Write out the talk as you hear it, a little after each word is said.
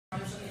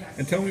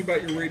And tell me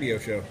about your radio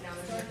show.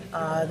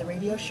 The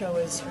radio show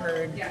is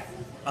heard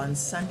on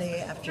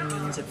Sunday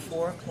afternoons at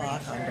 4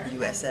 o'clock on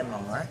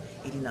WSMR,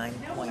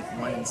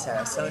 89.1 in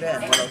Sarasota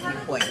and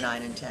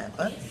 103.9 in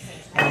Tampa.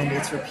 And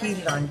it's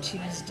repeated on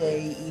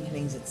Tuesday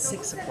evenings at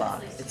 6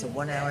 o'clock. It's a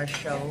 1 hour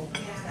show,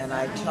 and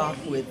I talk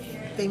with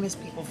famous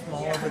people from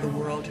all over the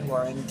world who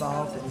are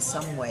involved in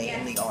some way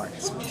in the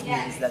arts, which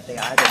means that they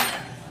either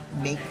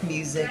make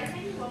music,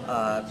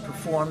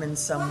 perform in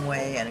some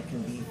way, and it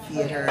can be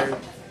theater,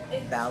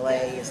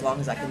 ballet, as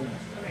long as I can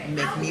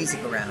make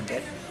music around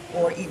it,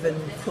 or even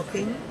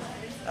cooking.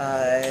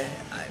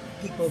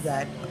 People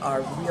that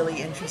are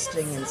really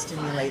interesting and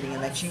stimulating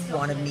and that you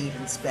want to meet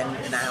and spend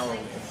an hour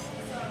with.